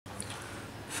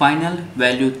final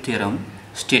value theorem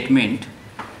statement.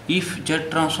 If z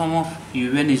transform of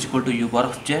un is equal to u bar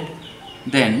of z,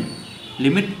 then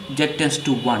limit z tends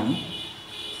to 1,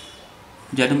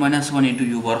 z minus 1 into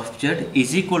u bar of z is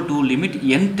equal to limit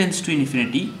n tends to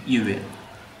infinity un.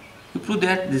 You prove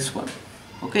that this one.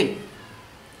 Okay.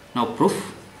 Now proof.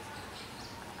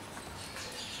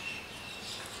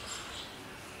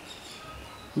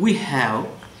 We have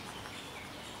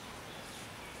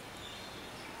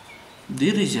the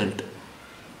result.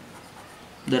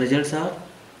 The results are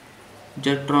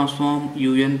z transform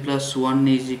un plus 1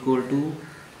 is equal to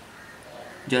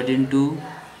z into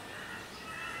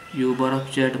u bar of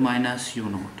z minus u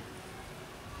naught.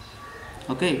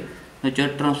 Okay, the z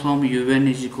transform un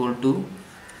is equal to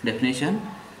definition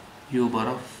u bar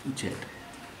of z.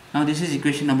 Now this is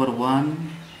equation number 1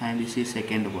 and this is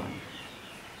second one.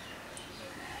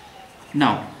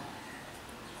 Now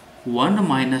 1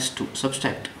 minus 2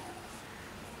 subtract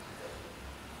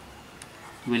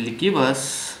will give us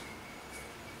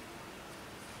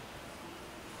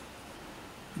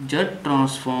z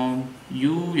transform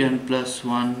un plus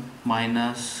 1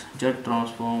 minus z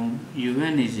transform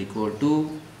un is equal to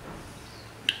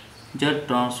z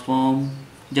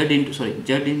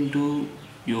into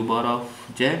u bar of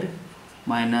z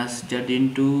minus z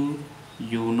into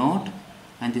u naught,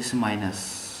 and this minus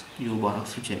u bar of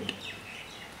z,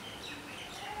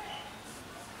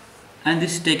 and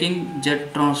this taking z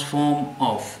transform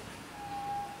of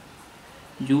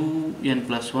un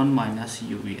plus 1 minus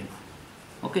un.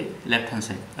 Okay, left hand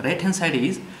side. Right hand side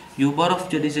is u bar of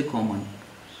z is a common,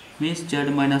 means z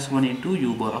minus 1 into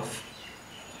u bar of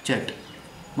z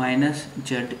minus z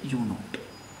u naught.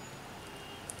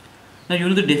 Now you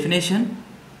know the definition.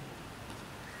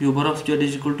 U bar of z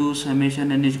is equal to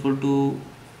summation n is equal to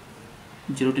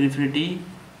 0 to infinity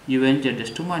un z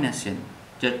is to minus n.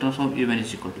 Z transform un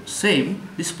is equal to same.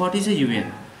 This part is a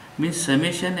un, means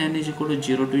summation n is equal to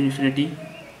 0 to infinity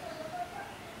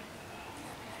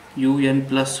un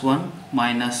plus 1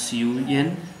 minus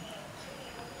un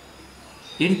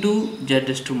into z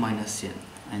is to minus n,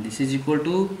 and this is equal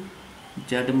to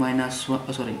z minus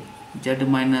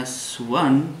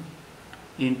 1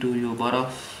 into u bar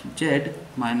of z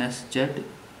minus z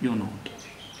u naught.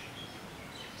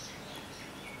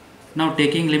 Now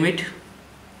taking limit,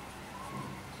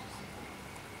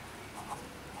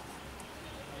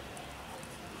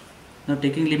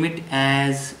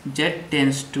 as z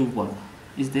tends to 1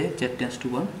 is there, z tends to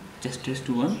 1,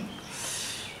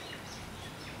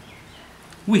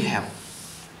 we have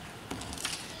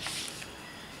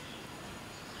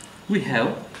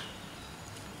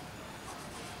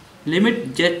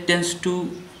limit z tends to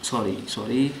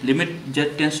limit z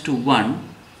tends to 1,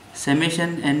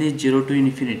 summation n is 0 to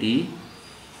infinity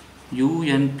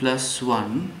un plus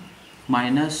 1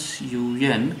 minus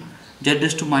un z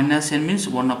is to minus n means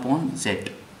 1 upon z.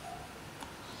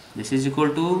 This is equal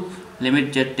to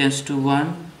limit z tends to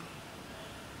 1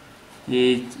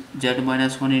 is z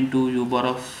minus 1 into u bar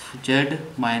of z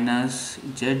minus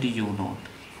z u naught.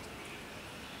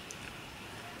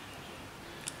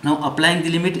 Now applying the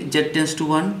limit z tends to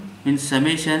 1 means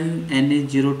summation n is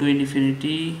 0 to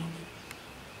infinity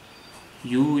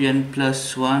un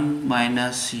plus 1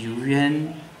 minus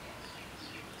un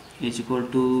is equal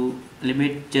to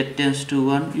limit z tends to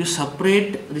 1. You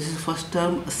separate, this is first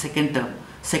term, second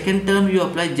term you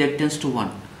apply z tends to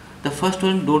 1, the first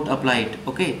one don't apply it.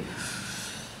 Okay,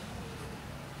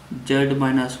 z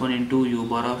minus 1 into u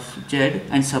bar of z,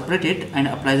 and separate it and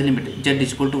apply the limit z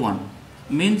is equal to 1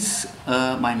 means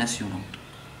minus u naught.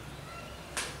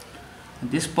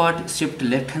 This part shift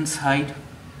left hand side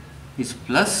is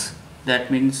plus,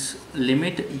 that means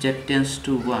limit z tends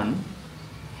to 1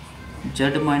 z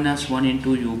minus 1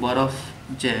 into u bar of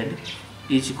z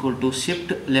is equal to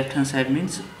shift left hand side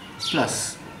means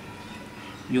plus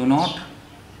u naught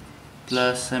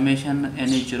plus summation n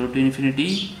is 0 to infinity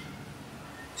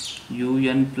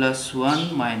un plus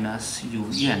 1 minus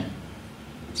un.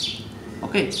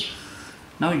 Okay,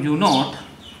 now u naught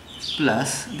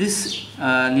plus this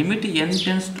limit n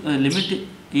tends to, limit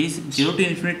is 0 to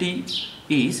infinity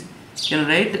is, can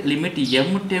write limit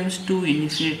m tends to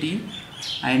infinity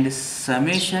and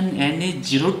summation n is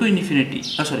 0 to infinity,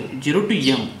 0 to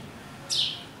m.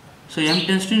 So m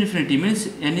tends to infinity means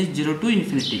n is 0 to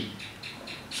infinity.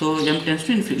 So m tends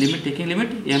to infinity, limit, taking limit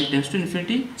m tends to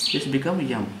infinity, this become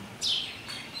m,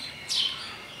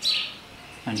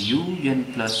 and un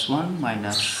plus 1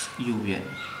 minus un.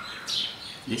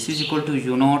 This is equal to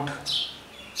u naught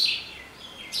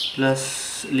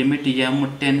plus limit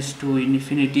m tends to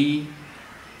infinity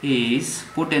is,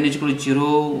 put n is equal to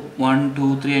 0, 1,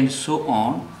 2, 3 and so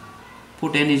on,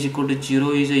 put n is equal to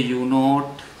 0 is a u0,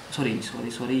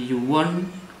 u1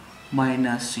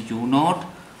 minus u0.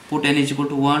 Put n is equal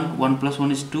to 1, 1 plus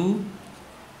 1 is 2,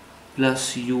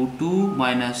 plus u2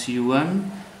 minus u1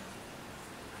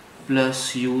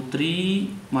 plus u3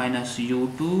 minus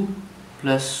u2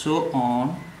 plus so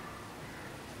on,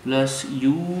 plus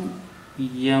um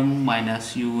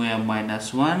minus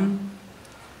 1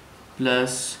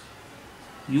 plus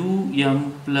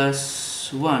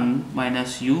plus 1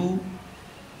 minus um.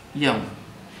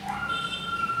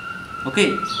 Okay,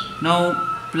 now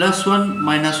plus 1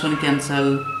 minus 1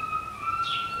 cancel,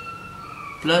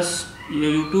 plus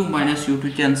u2 minus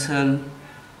u2 cancel,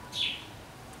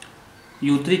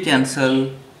 u3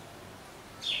 cancel,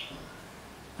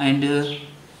 and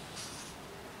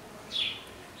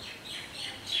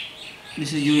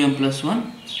this is um plus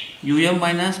 1,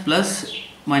 minus plus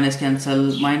minus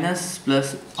cancel, minus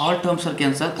plus, all terms are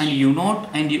cancelled, and u0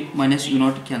 and minus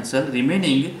u0 cancel.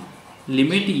 Remaining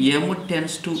limit m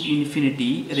tends to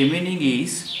infinity, remaining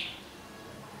is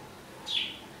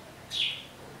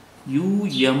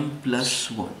um plus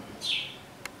 1.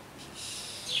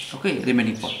 Okay,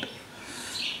 remaining part.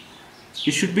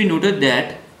 It should be noted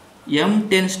that m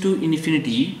tends to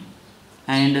infinity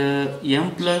and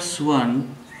m plus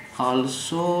 1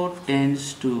 also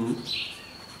tends to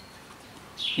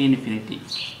infinity,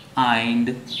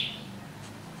 and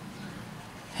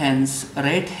hence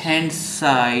right hand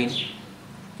side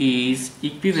is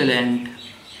equivalent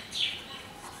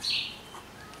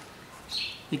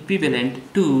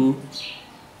to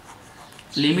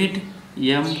limit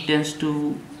m tends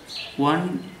to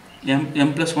 1,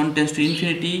 m plus 1 tends to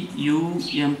infinity,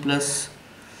 m plus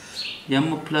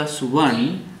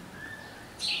 1,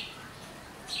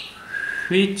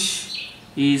 which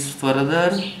is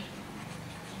further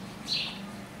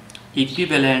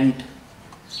equivalent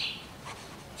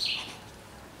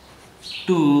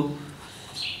to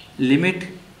limit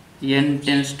n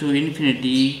tends to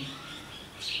infinity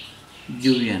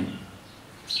un.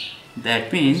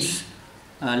 That means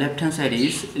left hand side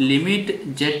is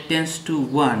limit z tends to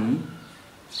 1,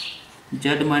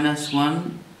 z minus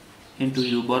 1 into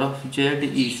u bar of z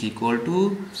is equal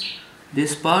to,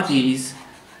 this part is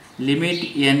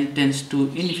limit n tends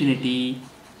to infinity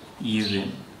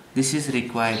un. This is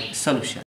required solution.